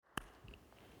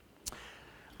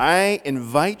I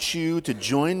invite you to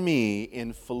join me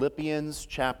in Philippians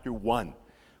chapter 1.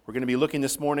 We're going to be looking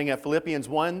this morning at Philippians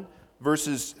 1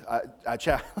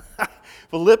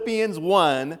 Philippians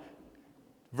 1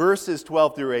 verses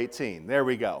 12 through 18. There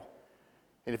we go.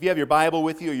 And if you have your Bible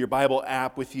with you or your Bible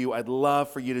app with you, I'd love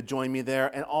for you to join me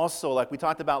there. And also, like we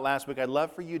talked about last week, I'd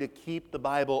love for you to keep the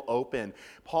Bible open.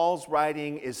 Paul's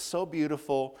writing is so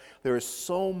beautiful. There is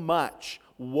so much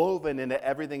woven into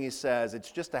everything he says.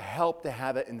 It's just a help to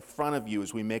have it in front of you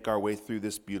as we make our way through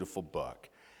this beautiful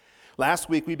book. Last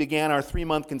week, we began our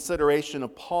 3-month consideration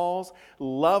of Paul's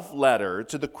love letter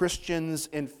to the Christians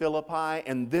in Philippi.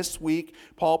 And this week,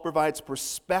 Paul provides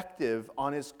perspective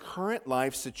on his current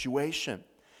life situation.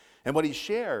 And what he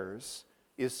shares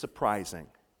is surprising.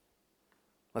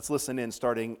 Let's listen in,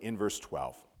 starting in verse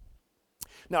 12.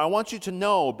 Now, I want you to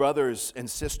know, brothers and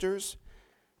sisters,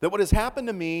 that what has happened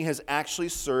to me has actually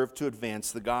served to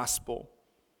advance the gospel.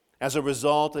 As a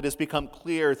result, it has become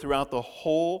clear throughout the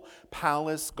whole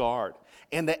palace guard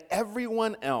and that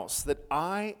everyone else that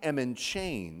I am in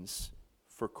chains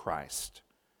for Christ.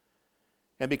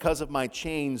 And because of my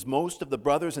chains, most of the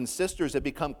brothers and sisters have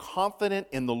become confident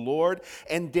in the Lord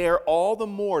and dare all the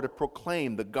more to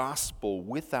proclaim the gospel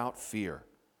without fear.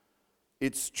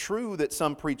 It's true that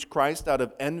some preach Christ out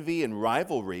of envy and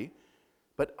rivalry,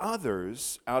 but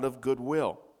others out of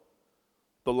goodwill.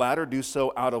 The latter do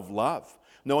so out of love,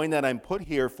 knowing that I'm put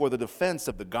here for the defense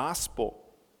of the gospel.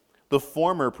 The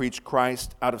former preach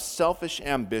Christ out of selfish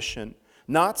ambition,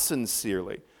 not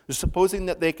sincerely, supposing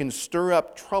that they can stir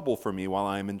up trouble for me while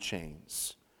I am in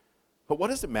chains. But what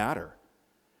does it matter?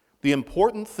 The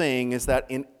important thing is that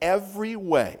in every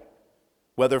way,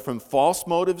 whether from false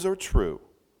motives or true,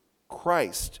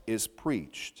 Christ is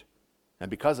preached. And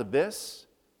because of this,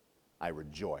 I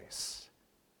rejoice.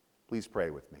 Please pray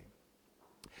with me.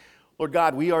 Lord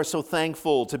God, we are so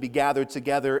thankful to be gathered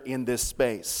together in this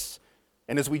space.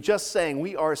 And as we just sang,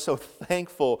 we are so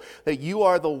thankful that you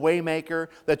are the waymaker,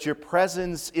 that your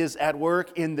presence is at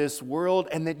work in this world,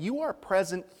 and that you are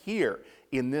present here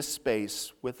in this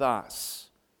space with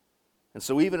us. And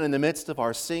so even in the midst of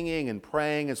our singing and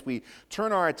praying, as we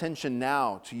turn our attention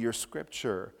now to your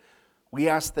scripture, we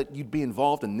ask that you'd be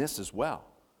involved in this as well.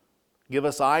 Give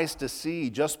us eyes to see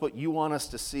just what you want us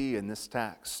to see in this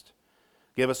text.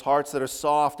 Give us hearts that are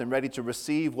soft and ready to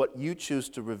receive what you choose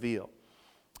to reveal.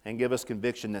 And give us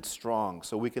conviction that's strong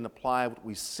so we can apply what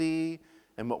we see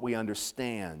and what we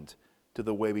understand to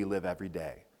the way we live every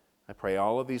day. I pray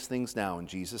all of these things now in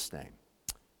Jesus' name.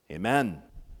 Amen.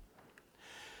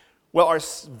 Well, our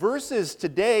verses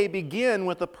today begin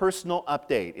with a personal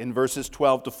update in verses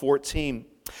 12 to 14.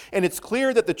 And it's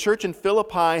clear that the church in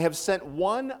Philippi have sent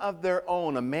one of their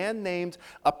own, a man named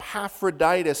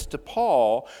Epaphroditus, to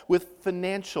Paul with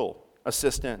financial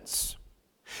assistance.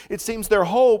 It seems their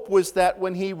hope was that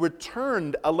when he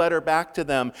returned a letter back to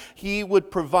them, he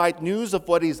would provide news of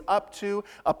what he's up to,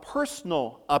 a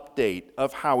personal update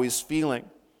of how he's feeling.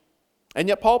 And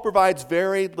yet Paul provides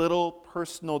very little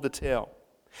personal detail.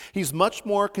 He's much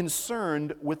more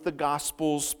concerned with the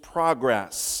gospel's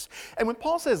progress. And when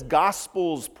Paul says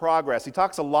gospel's progress, he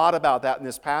talks a lot about that in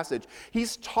this passage.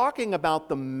 He's talking about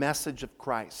the message of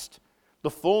Christ, the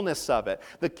fullness of it,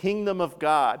 the kingdom of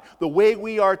God, the way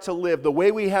we are to live, the way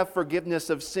we have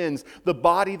forgiveness of sins, the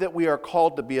body that we are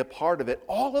called to be a part of it.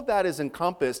 All of that is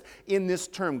encompassed in this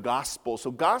term gospel.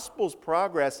 So gospel's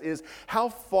progress is how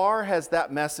far has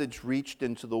that message reached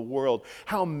into the world?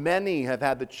 How many have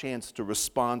had the chance to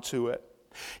respond to it?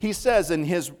 He says in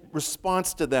his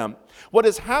response to them, what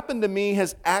has happened to me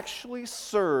has actually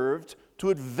served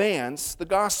to advance the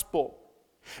gospel.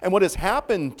 And what has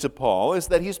happened to Paul is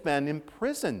that he's been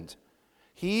imprisoned.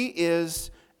 He is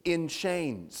in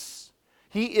chains.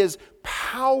 He is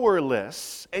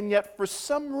powerless, and yet for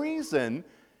some reason,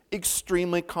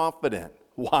 extremely confident.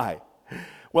 Why?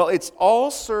 Well, it's all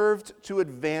served to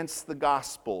advance the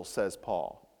gospel, says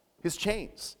Paul. His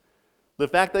chains. The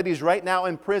fact that he's right now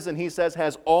in prison, he says,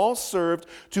 has all served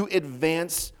to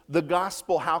advance the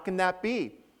gospel. How can that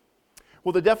be?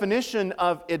 Well, the definition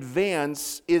of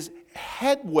advance is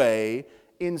headway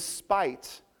in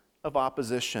spite of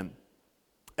opposition.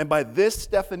 And by this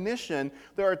definition,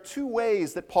 there are two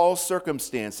ways that Paul's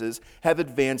circumstances have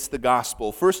advanced the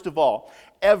gospel. First of all,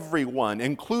 everyone,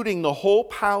 including the whole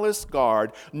palace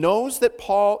guard, knows that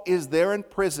Paul is there in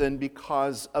prison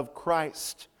because of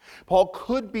Christ. Paul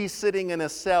could be sitting in a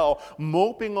cell,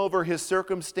 moping over his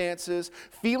circumstances,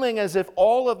 feeling as if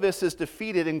all of this is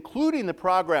defeated, including the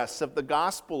progress of the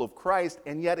gospel of Christ,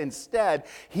 and yet instead,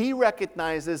 he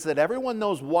recognizes that everyone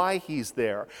knows why he's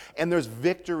there, and there's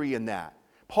victory in that.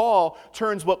 Paul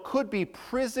turns what could be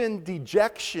prison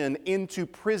dejection into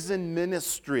prison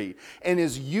ministry and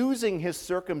is using his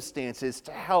circumstances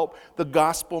to help the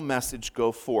gospel message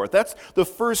go forth. That's the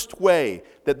first way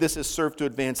that this has served to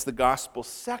advance the gospel.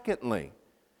 Secondly,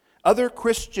 other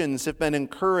Christians have been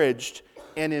encouraged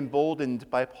and emboldened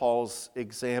by Paul's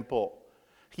example.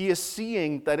 He is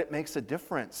seeing that it makes a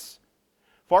difference.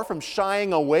 Far from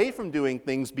shying away from doing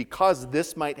things because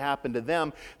this might happen to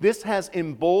them, this has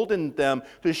emboldened them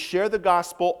to share the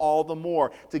gospel all the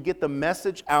more, to get the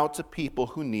message out to people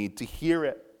who need to hear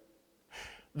it.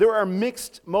 There are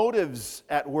mixed motives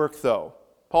at work, though.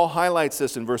 Paul highlights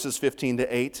this in verses 15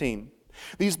 to 18.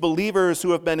 These believers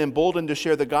who have been emboldened to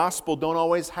share the gospel don't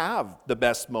always have the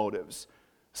best motives.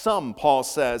 Some, Paul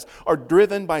says, are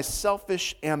driven by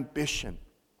selfish ambition,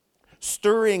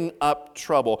 stirring up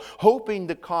trouble, hoping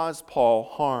to cause Paul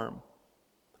harm.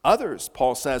 Others,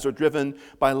 Paul says, are driven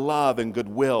by love and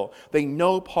goodwill. They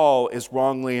know Paul is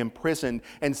wrongly imprisoned,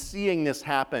 and seeing this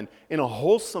happen in a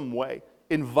wholesome way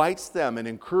invites them and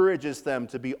encourages them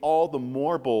to be all the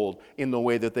more bold in the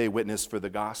way that they witness for the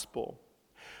gospel.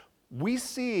 We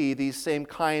see these same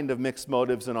kind of mixed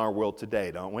motives in our world today,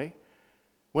 don't we?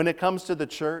 When it comes to the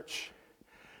church,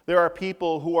 there are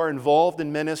people who are involved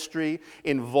in ministry,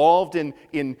 involved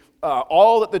in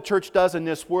all that the church does in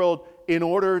this world in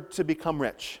order to become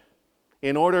rich,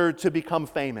 in order to become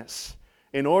famous,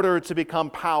 in order to become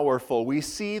powerful. We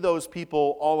see those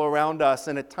people all around us,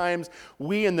 and at times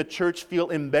we in the church feel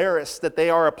embarrassed that they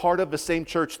are a part of the same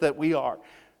church that we are.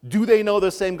 Do they know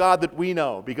the same God that we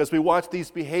know? Because we watch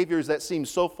these behaviors that seem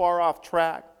so far off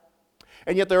track.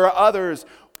 And yet there are others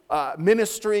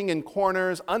ministering in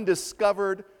corners,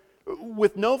 undiscovered,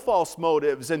 with no false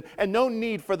motives and no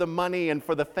need for the money and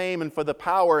for the fame and for the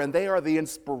power, and they are the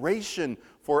inspiration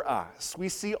for us. We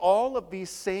see all of these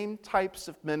same types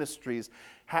of ministries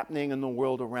happening in the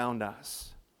world around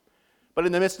us. But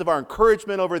in the midst of our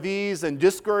encouragement over these and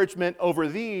discouragement over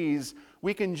these,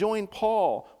 we can join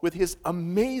Paul with his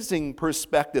amazing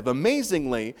perspective.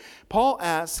 Amazingly, Paul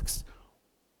asks,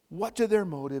 what do their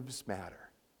motives matter?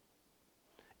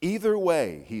 Either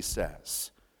way, he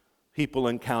says, people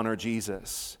encounter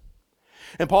Jesus.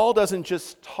 And Paul doesn't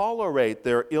just tolerate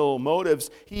their ill motives,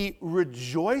 he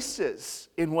rejoices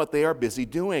in what they are busy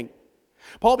doing.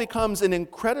 Paul becomes an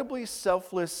incredibly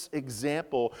selfless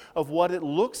example of what it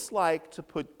looks like to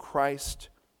put Christ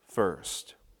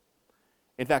first.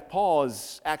 In fact, Paul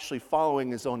is actually following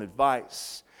his own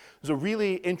advice. There's a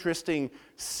really interesting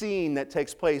scene that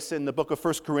takes place in the book of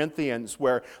 1 Corinthians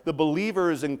where the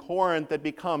believers in Corinth had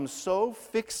become so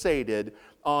fixated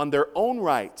on their own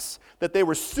rights that they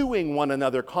were suing one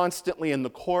another constantly in the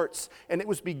courts, and it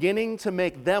was beginning to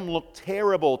make them look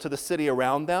terrible to the city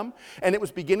around them, and it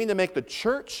was beginning to make the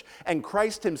church and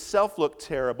Christ himself look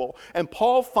terrible. And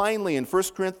Paul finally in 1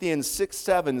 Corinthians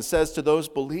 6:7 says to those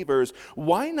believers,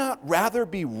 why not rather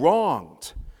be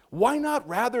wronged? Why not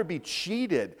rather be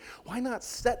cheated? Why not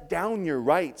set down your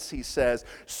rights, he says,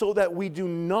 so that we do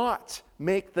not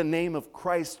make the name of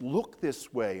Christ look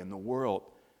this way in the world?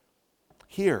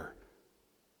 Here,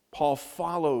 Paul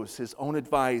follows his own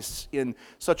advice in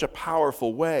such a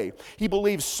powerful way. He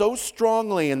believes so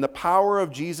strongly in the power of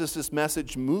Jesus'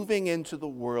 message moving into the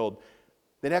world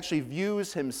that he actually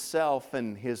views himself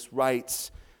and his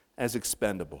rights as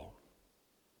expendable.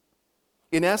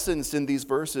 In essence, in these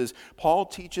verses, Paul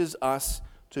teaches us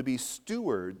to be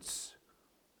stewards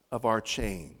of our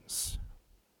chains.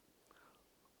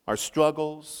 Our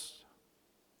struggles,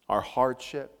 our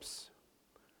hardships,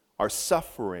 our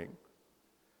suffering,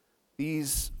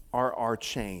 these are our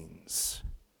chains.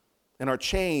 And our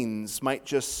chains might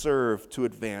just serve to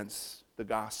advance the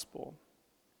gospel.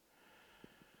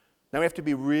 Now we have to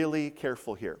be really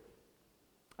careful here.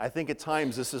 I think at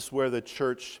times this is where the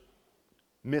church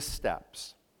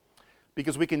missteps.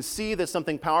 Because we can see that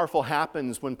something powerful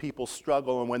happens when people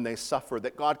struggle and when they suffer,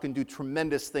 that God can do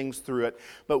tremendous things through it.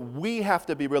 But we have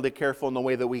to be really careful in the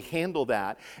way that we handle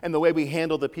that and the way we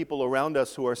handle the people around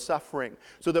us who are suffering,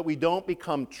 so that we don't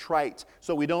become trite,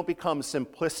 so we don't become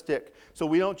simplistic, so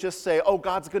we don't just say, oh,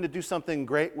 God's going to do something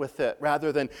great with it,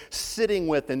 rather than sitting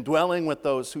with and dwelling with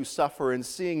those who suffer and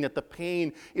seeing that the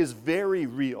pain is very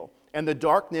real and the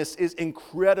darkness is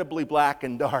incredibly black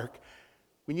and dark.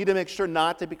 We need to make sure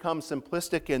not to become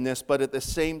simplistic in this, but at the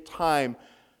same time,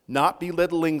 not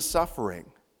belittling suffering.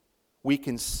 We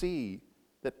can see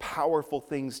that powerful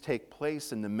things take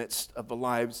place in the midst of the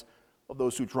lives of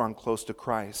those who draw close to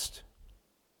Christ.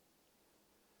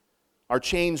 Our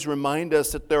chains remind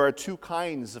us that there are two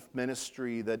kinds of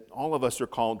ministry that all of us are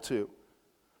called to.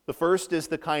 The first is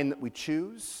the kind that we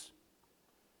choose.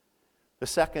 The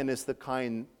second is the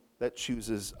kind that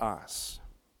chooses us.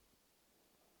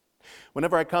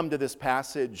 Whenever I come to this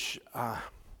passage,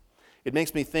 it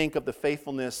makes me think of the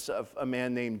faithfulness of a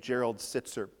man named Gerald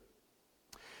Sitzer.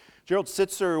 Gerald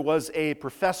Sitzer was a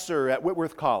professor at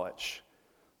Whitworth College.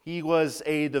 He was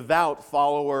a devout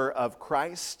follower of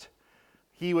Christ.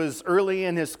 He was early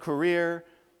in his career.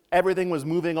 Everything was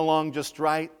moving along just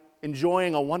right,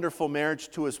 enjoying a wonderful marriage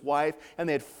to his wife, and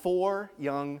they had 4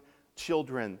 young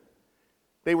children.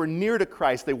 They were near to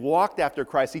Christ. They walked after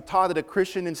Christ. He taught at a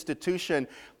Christian institution.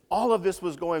 All of this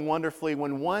was going wonderfully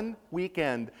when one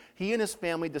weekend, he and his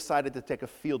family decided to take a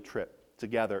field trip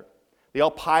together. They all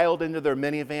piled into their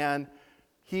minivan.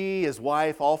 He, his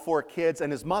wife, all 4 kids,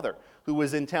 and his mother, who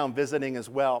was in town visiting as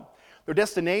well. Their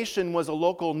destination was a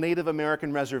local Native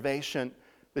American reservation.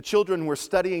 The children were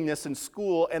studying this in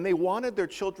school, and they wanted their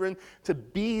children to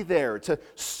be there, to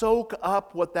soak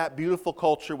up what that beautiful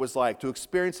culture was like, to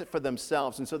experience it for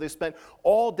themselves. And so they spent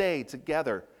all day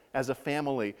together as a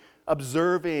family,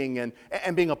 observing and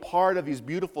being a part of these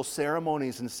beautiful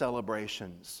ceremonies and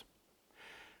celebrations.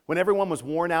 When everyone was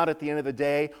worn out at the end of the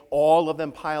day, all of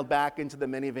them piled back into the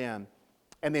minivan,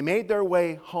 and they made their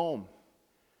way home.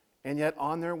 And yet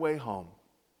on their way home,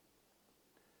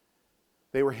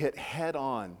 they were hit head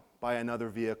on by another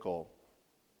vehicle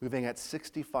moving at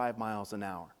 65 miles an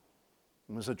hour.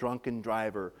 It was a drunken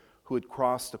driver who had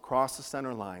crossed across the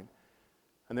center line,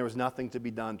 and there was nothing to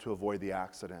be done to avoid the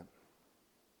accident.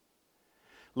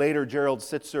 Later, Gerald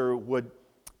Sitzer would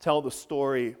tell the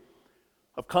story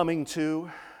of coming to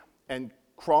and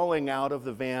crawling out of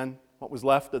the van, what was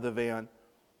left of the van,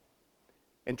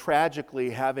 and tragically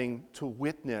having to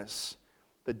witness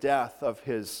the death of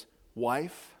his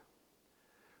wife,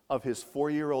 of his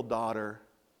 4-year-old daughter,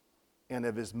 and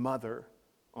of his mother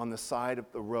on the side of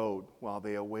the road while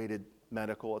they awaited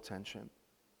medical attention.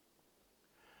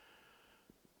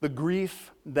 The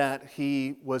grief that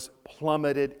he was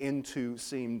plummeted into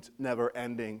seemed never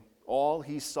ending. All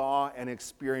he saw and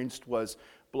experienced was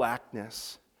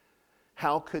blackness.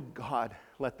 How could God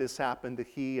let this happen to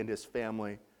he and his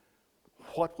family?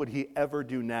 What would he ever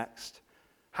do next?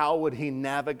 How would he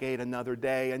navigate another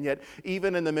day? And yet,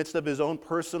 even in the midst of his own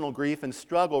personal grief and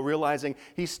struggle, realizing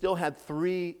he still had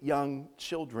 3 young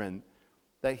children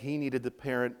that he needed to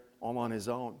parent all on his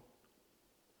own.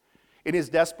 In his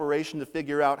desperation to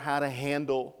figure out how to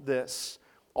handle this,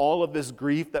 all of this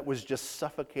grief that was just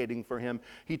suffocating for him,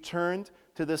 he turned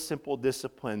to the simple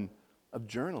discipline of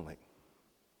journaling,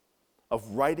 of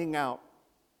writing out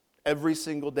every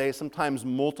single day, sometimes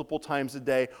multiple times a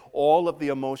day, all of the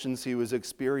emotions he was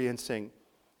experiencing.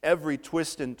 Every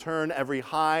twist and turn, every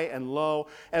high and low,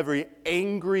 every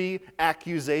angry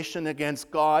accusation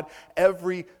against God,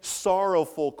 every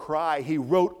sorrowful cry. He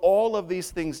wrote all of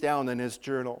these things down in his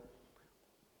journal.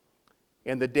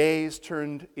 And the days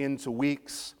turned into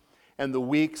weeks, and the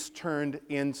weeks turned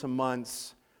into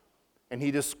months. And he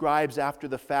describes after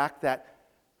the fact that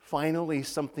finally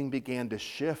something began to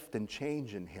shift and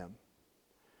change in him.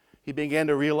 He began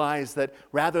to realize that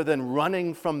rather than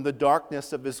running from the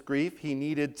darkness of his grief, he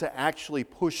needed to actually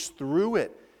push through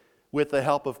it with the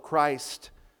help of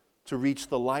Christ to reach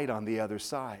the light on the other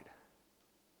side.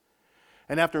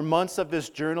 And after months of this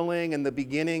journaling and the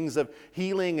beginnings of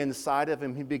healing inside of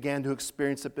him, he began to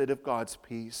experience a bit of God's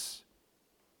peace.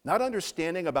 Not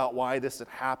understanding about why this had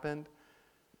happened,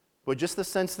 but just the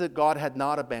sense that God had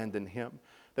not abandoned him,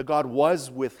 that God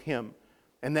was with him,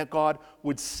 and that God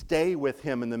would stay with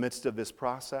him in the midst of this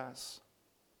process.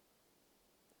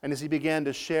 And as he began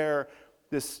to share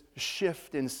this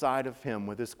shift inside of him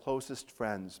with his closest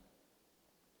friends,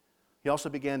 he also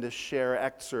began to share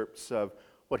excerpts of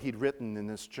what he'd written in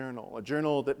this journal, a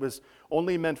journal that was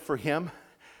only meant for him.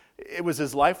 It was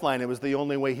his lifeline. It was the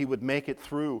only way he would make it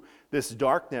through this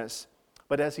darkness.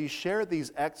 But as he shared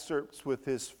these excerpts with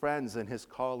his friends and his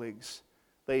colleagues,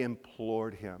 they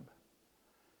implored him,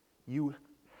 "You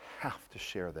have to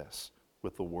share this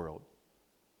with the world.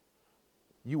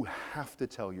 You have to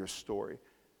tell your story.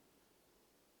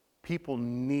 People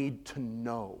need to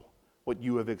know what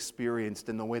you have experienced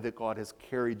and the way that God has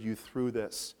carried you through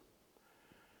this."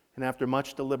 And after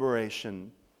much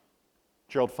deliberation,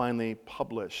 Gerald finally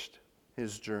published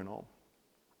his journal.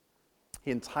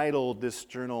 He entitled this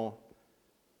journal,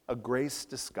 "A Grace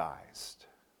Disguised."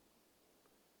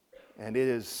 And it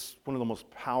is one of the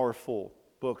most powerful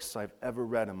books I've ever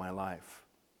read in my life.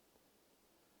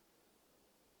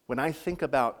 When I think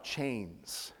about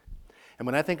chains, and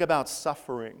when I think about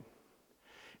suffering,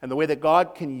 and the way that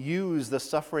God can use the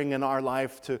suffering in our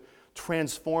life to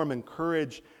transform,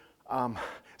 encourage,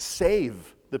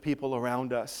 save the people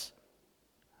around us,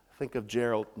 think of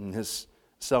Gerald and his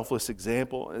selfless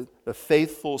example, the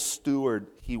faithful steward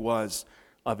he was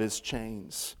of his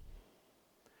chains.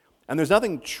 And there's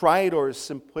nothing trite or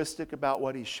simplistic about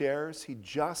what he shares. He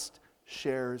just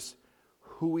shares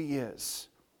who he is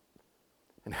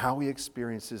and how he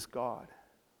experiences God.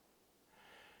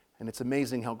 And it's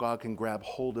amazing how God can grab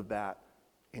hold of that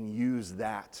and use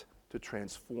that to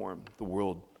transform the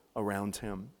world around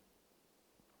him.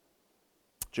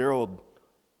 Gerald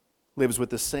lives with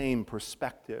the same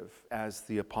perspective as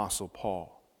the Apostle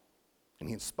Paul, and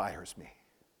he inspires me.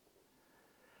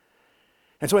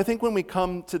 And so I think when we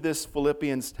come to this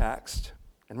Philippians text,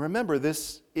 and remember,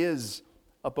 this is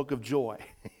a book of joy,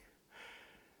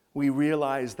 we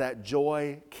realize that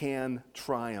joy can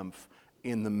triumph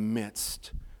in the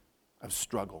midst of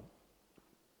struggle,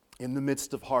 in the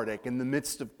midst of heartache, in the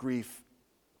midst of grief,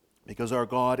 because our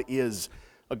God is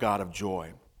a God of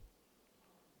joy.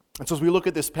 And so as we look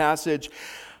at this passage,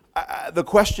 the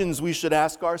questions we should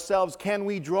ask ourselves: can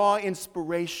we draw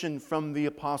inspiration from the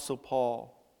Apostle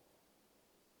Paul,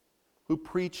 who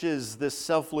preaches this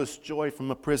selfless joy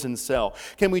from a prison cell?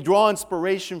 Can we draw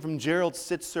inspiration from Gerald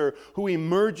Sitzer, who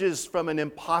emerges from an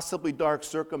impossibly dark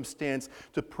circumstance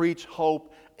to preach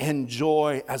hope and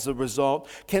joy as a result?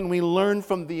 Can we learn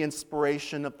from the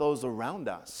inspiration of those around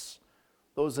us,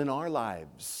 those in our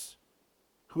lives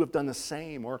who have done the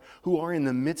same or who are in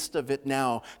the midst of it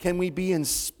now? Can we be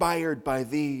inspired by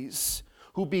these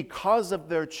who, because of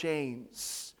their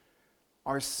chains,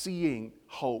 are seeing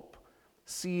hope,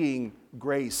 seeing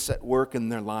grace at work in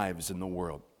their lives in the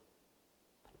world?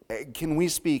 Can we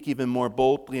speak even more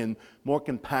boldly and more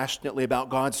compassionately about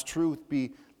God's truth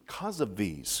because of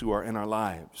these who are in our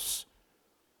lives?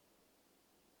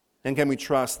 And can we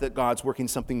trust that God's working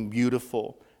something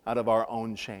beautiful out of our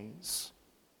own chains,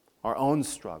 our own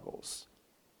struggles,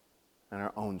 and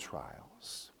our own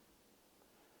trials?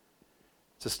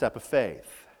 It's a step of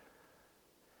faith.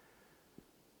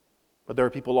 But there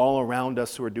are people all around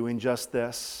us who are doing just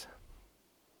this.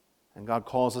 And God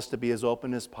calls us to be as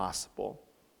open as possible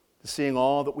to seeing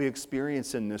all that we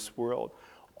experience in this world,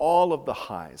 all of the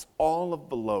highs, all of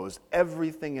the lows,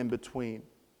 everything in between,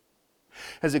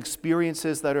 as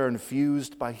experiences that are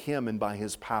infused by Him and by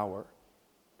His power.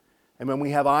 And when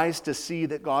we have eyes to see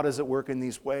that God is at work in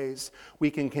these ways,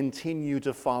 we can continue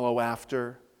to follow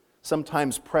after,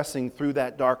 sometimes pressing through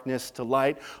that darkness to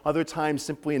light, other times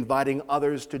simply inviting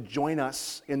others to join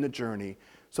us in the journey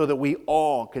so that we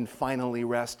all can finally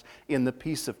rest in the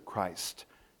peace of Christ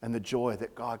and the joy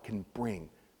that God can bring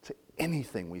to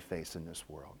anything we face in this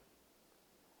world.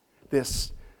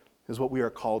 This is what we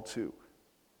are called to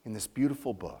in this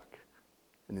beautiful book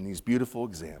and in these beautiful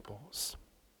examples.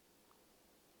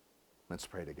 Let's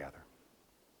pray together.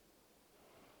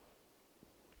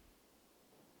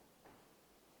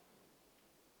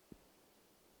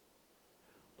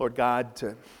 Lord God,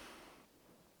 to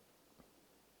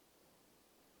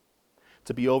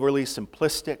be overly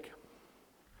simplistic,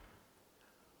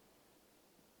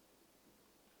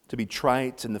 to be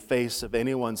trite in the face of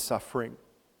anyone's suffering,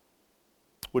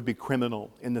 would be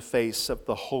criminal in the face of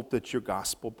the hope that your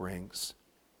gospel brings.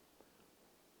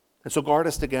 And so guard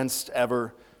us against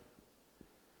ever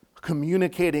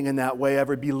communicating in that way,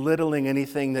 ever belittling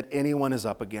anything that anyone is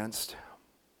up against.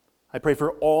 I pray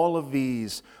for all of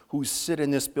these who sit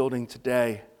in this building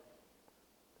today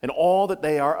and all that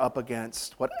they are up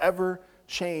against, whatever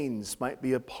chains might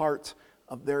be a part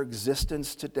of their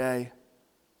existence today,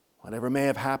 whatever may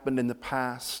have happened in the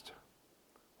past,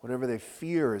 whatever they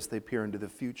fear as they peer into the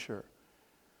future,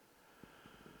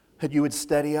 that you would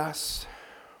steady us,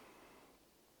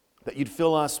 that you'd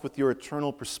fill us with your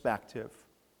eternal perspective,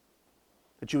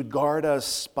 that you would guard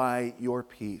us by your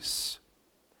peace,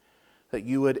 that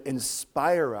you would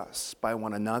inspire us by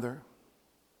one another,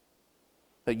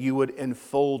 that you would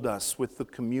enfold us with the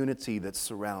community that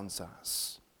surrounds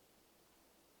us.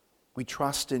 We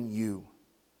trust in you,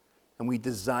 and we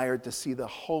desire to see the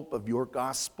hope of your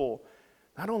gospel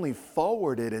not only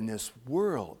forwarded in this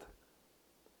world,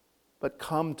 but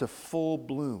come to full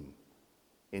bloom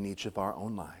in each of our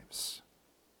own lives.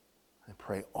 I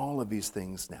pray all of these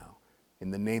things now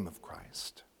in the name of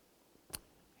Christ.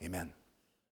 Amen.